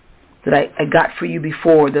 Timothy that I got for you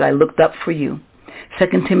before, that I looked up for you. 2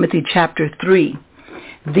 Timothy chapter 3.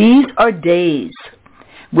 These are days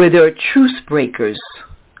where there are truce breakers,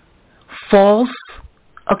 false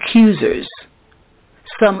accusers,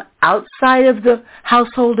 some outside of the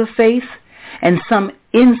household of faith and some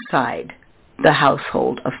inside the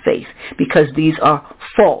household of faith, because these are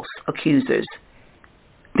false accusers.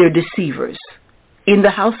 They're deceivers in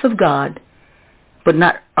the house of God, but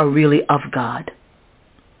not are really of God.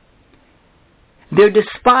 They're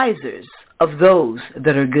despisers of those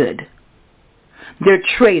that are good. They're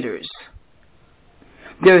traitors.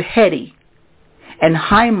 They're heady and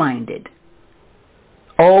high-minded,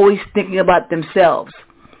 always thinking about themselves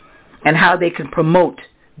and how they can promote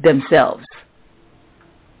themselves.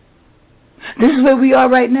 This is where we are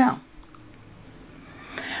right now.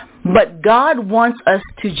 But God wants us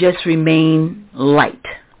to just remain light.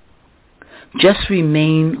 Just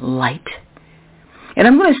remain light. And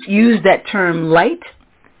I'm going to use that term light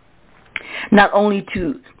not only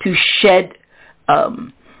to shed,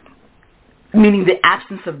 meaning the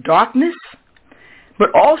absence of darkness, but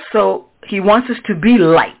also he wants us to be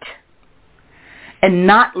light and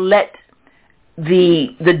not let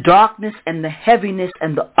the darkness and the heaviness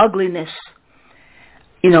and the ugliness,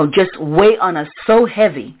 just weigh on us so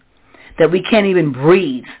heavy that we can't even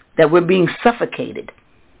breathe, that we're being suffocated.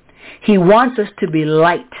 He wants us to be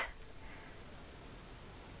light.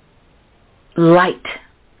 Light,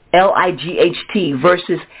 L-I-G-H-T,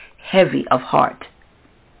 versus heavy of heart.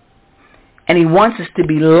 And he wants us to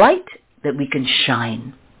be light that we can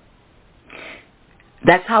shine.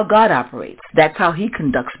 That's how God operates. That's how he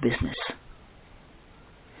conducts business.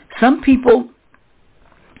 Some people,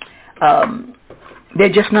 they're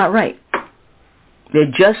just not right.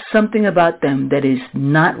 There's just something about them that is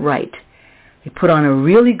not right. They put on a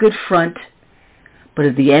really good front, but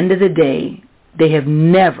at the end of the day, they have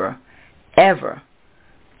never, ever,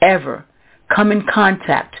 ever come in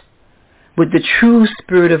contact with the true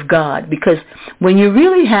Spirit of God. Because when you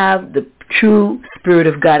really have the true Spirit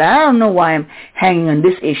of God, I don't know why I'm hanging on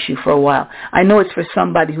this issue for a while. I know it's for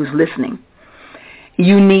somebody who's listening.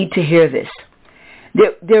 You need to hear this.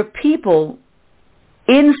 There are people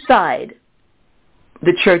inside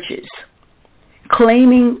the churches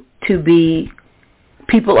claiming to be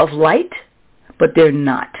people of light, but they're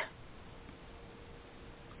not.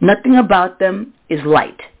 Nothing about them is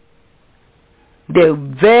light. They're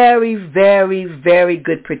very, very, very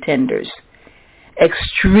good pretenders.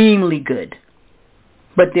 Extremely good.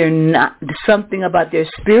 But they're not, something about their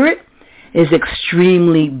spirit is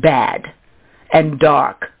extremely bad and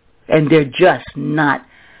dark. And they're just not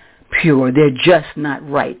pure. They're just not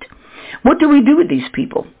right. What do we do with these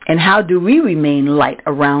people? And how do we remain light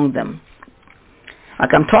around them?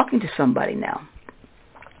 Like I'm talking to somebody now.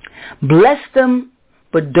 Bless them,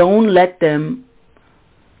 but don't let them,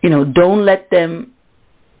 don't let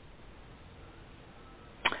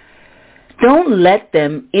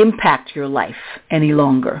them impact your life any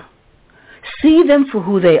longer. See them for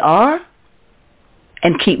who they are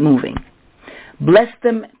and keep moving. Bless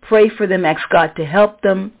them, pray for them, ask God to help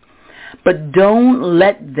them, but don't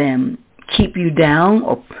let them keep you down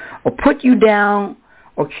or put you down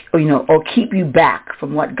or keep you back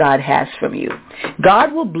from what God has from you.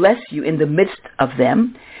 God will bless you in the midst of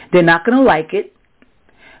them. They're not going to like it,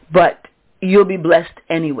 but you'll be blessed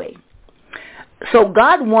anyway. So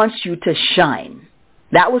God wants you to shine.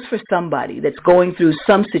 That was for somebody that's going through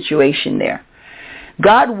some situation there.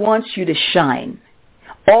 God wants you to shine.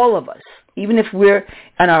 All of us. Even if we're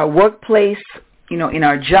in our workplace, in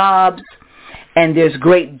our jobs, and there's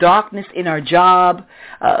great darkness in our job,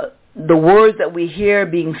 the words that we hear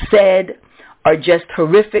being said are just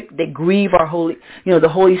horrific. They grieve our the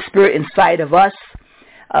Holy Spirit inside of us.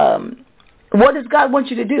 What does God want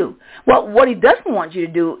you to do? Well, what He doesn't want you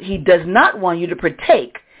to do, He does not want you to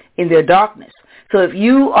partake in their darkness. So if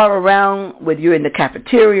you are around, whether you're in the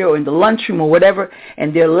cafeteria or in the lunchroom or whatever,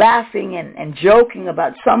 and they're laughing and joking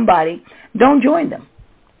about somebody, don't join them.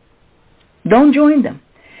 Don't join them.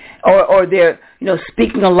 Or they're,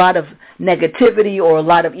 speaking a lot of negativity or a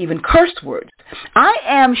lot of even curse words. I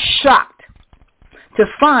am shocked to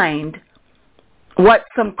find what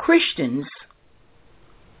some Christians,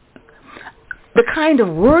 the kind of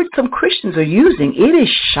words some Christians are using. It is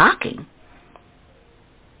shocking.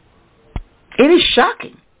 It is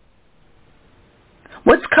shocking.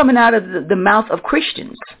 What's coming out of the mouth of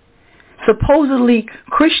Christians? Supposedly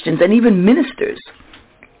Christians and even ministers.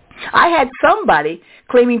 I had somebody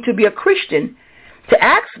claiming to be a Christian to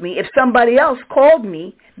ask me if somebody else called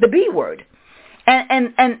me the B word. And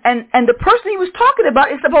the person he was talking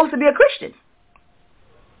about is supposed to be a Christian.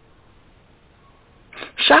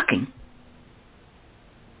 Shocking.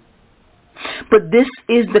 But this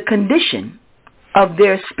is the condition of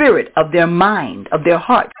their spirit, of their mind, of their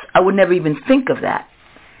hearts. I would never even think of that.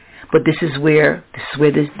 But this is where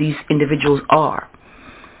these individuals are.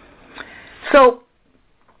 So,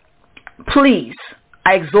 please,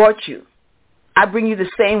 I exhort you. I bring you the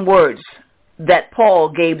same words that Paul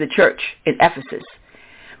gave the church in Ephesus.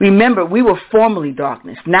 Remember, we were formerly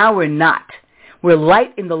darkness. Now we're not. We're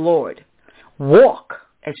light in the Lord. Walk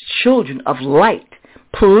as children of light.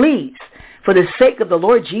 Please, for the sake of the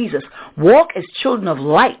Lord Jesus, walk as children of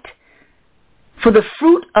light. For the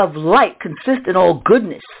fruit of light consists in all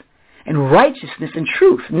goodness and righteousness and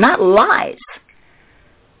truth, not lies,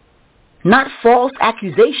 not false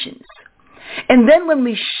accusations. And then when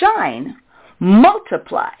we shine,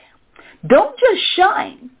 multiply. Don't just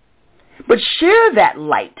shine, but share that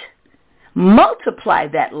light. Multiply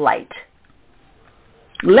that light.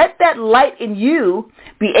 Let that light in you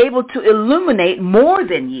be able to illuminate more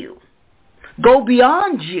than you. Go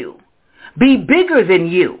beyond you. Be bigger than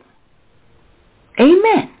you.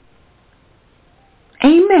 Amen.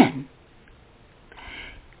 Amen.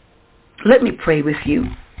 Let me pray with you.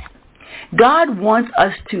 God wants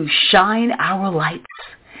us to shine our lights.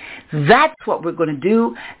 That's what we're going to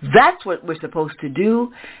do. That's what we're supposed to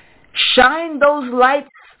do. Shine those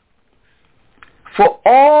lights for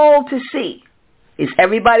all to see. Is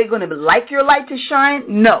everybody going to like your light to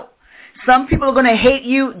shine? No. Some people are going to hate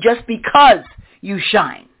you just because you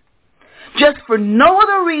shine. Just for no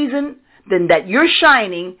other reason than that you're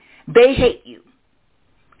shining, they hate you.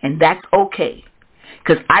 And that's okay.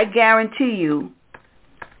 Because I guarantee you,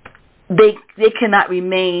 they cannot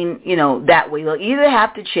remain, that way. They'll either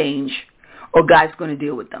have to change or God's going to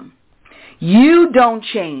deal with them. You don't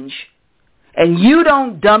change, and you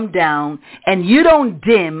don't dumb down, and you don't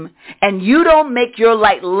dim, and you don't make your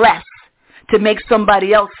light less to make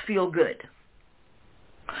somebody else feel good.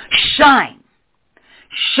 Shine.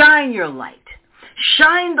 Shine your light.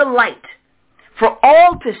 Shine the light for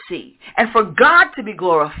all to see and for God to be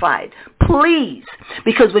glorified. Please,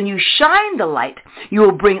 because when you shine the light, you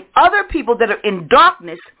will bring other people that are in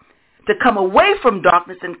darkness to come away from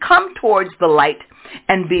darkness and come towards the light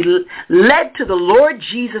and be led to the Lord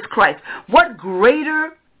Jesus Christ. What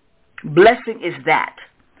greater blessing is that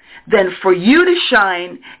than for you to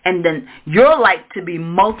shine and then your light to be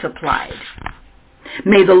multiplied?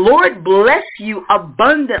 May the Lord bless you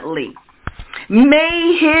abundantly.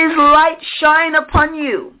 May His light shine upon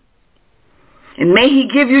you. And may He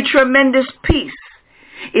give you tremendous peace.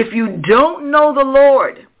 If you don't know the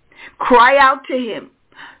Lord, cry out to Him.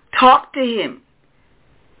 Talk to Him.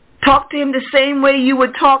 Talk to Him the same way you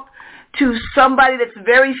would talk to somebody that's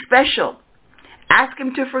very special. Ask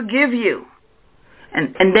Him to forgive you.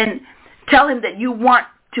 And then tell Him that you want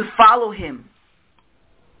to follow Him.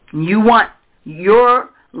 You want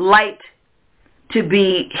your light to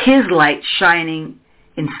be His light shining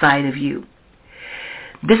inside of you.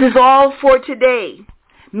 This is all for today.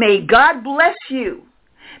 May God bless you.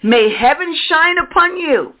 May heaven shine upon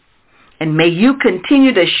you. And may you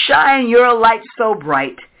continue to shine your light so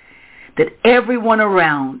bright that everyone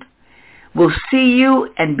around will see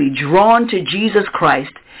you and be drawn to Jesus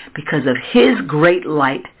Christ because of His great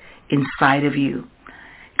light inside of you.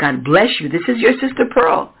 God bless you. This is your Sister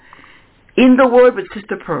Pearl. In the Word with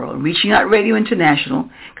Sister Pearl, Reaching Out Radio International.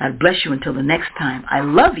 God bless you until the next time. I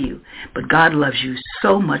love you, but God loves you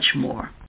so much more.